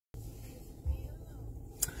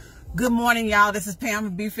Good morning, y'all. This is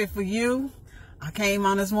Pam, Be Fit For You. I came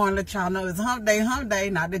on this morning to let y'all know it's hump day.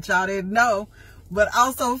 Not that y'all didn't know. But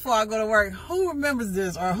also, before I go to work, who remembers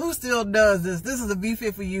this or who still does this? This is a Be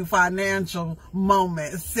Fit For You financial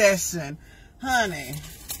moment session. Honey,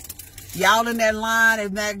 y'all in that line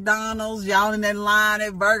at McDonald's, y'all in that line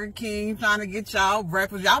at Burger King trying to get y'all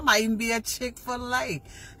breakfast. Y'all might even be at Chick-fil-A.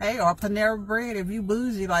 Hey, or Panera Bread if you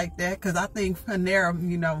bougie like that. Because I think Panera,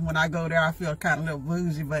 you know, when I go there, I feel kind of a little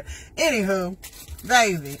bougie. But anywho,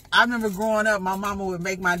 baby, I remember growing up, my mama would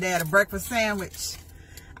make my dad a breakfast sandwich.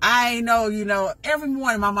 I know, you know, every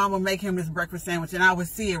morning my mom would make him this breakfast sandwich and I would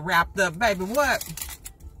see it wrapped up. Baby, what?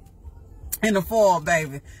 In the foil,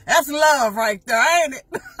 baby. That's love right there, ain't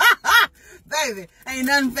it? Baby, ain't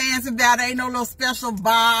nothing fancy about it. Ain't no little special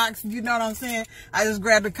box. You know what I'm saying? I just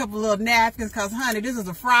grabbed a couple little napkins because, honey, this is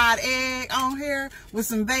a fried egg on here with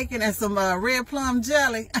some bacon and some red plum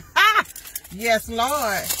jelly. Yes,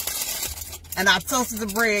 Lord. And I toasted the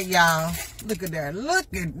bread, y'all. Look at there.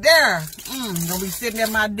 Look at there. Gonna be sitting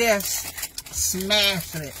at my desk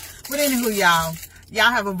smashing it. But anywho,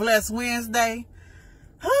 y'all have a blessed Wednesday.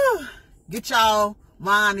 Get y'all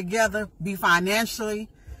mind together. Be financially.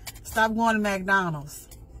 Stop going to McDonald's.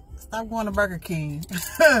 Stop going to Burger King.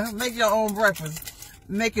 Make your own breakfast.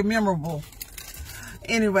 Make it memorable.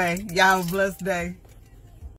 Anyway, y'all have a blessed day.